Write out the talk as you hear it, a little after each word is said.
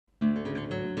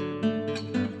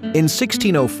In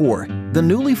 1604, the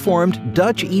newly formed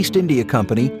Dutch East India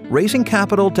Company, raising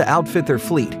capital to outfit their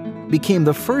fleet, became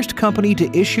the first company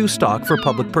to issue stock for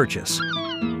public purchase.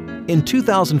 In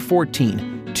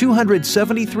 2014,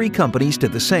 273 companies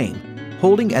did the same,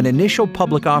 holding an initial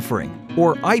public offering,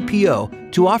 or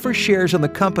IPO, to offer shares in the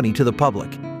company to the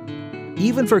public.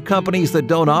 Even for companies that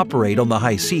don't operate on the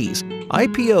high seas,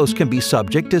 IPOs can be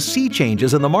subject to sea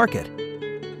changes in the market.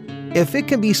 If it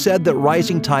can be said that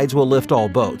rising tides will lift all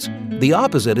boats, the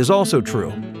opposite is also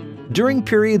true. During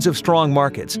periods of strong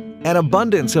markets, an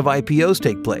abundance of IPOs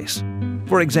take place.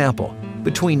 For example,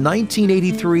 between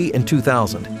 1983 and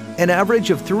 2000, an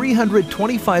average of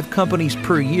 325 companies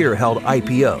per year held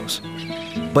IPOs.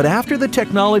 But after the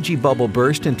technology bubble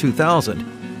burst in 2000,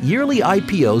 yearly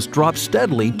IPOs dropped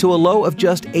steadily to a low of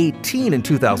just 18 in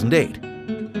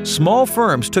 2008. Small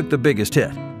firms took the biggest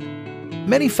hit.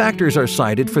 Many factors are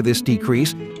cited for this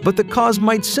decrease, but the cause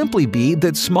might simply be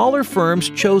that smaller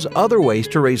firms chose other ways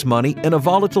to raise money in a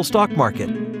volatile stock market,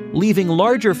 leaving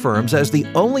larger firms as the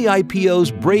only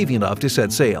IPOs brave enough to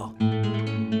set sail.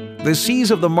 The seas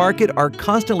of the market are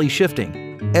constantly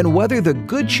shifting, and whether the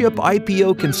Good Ship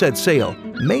IPO can set sail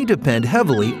may depend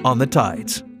heavily on the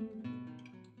tides.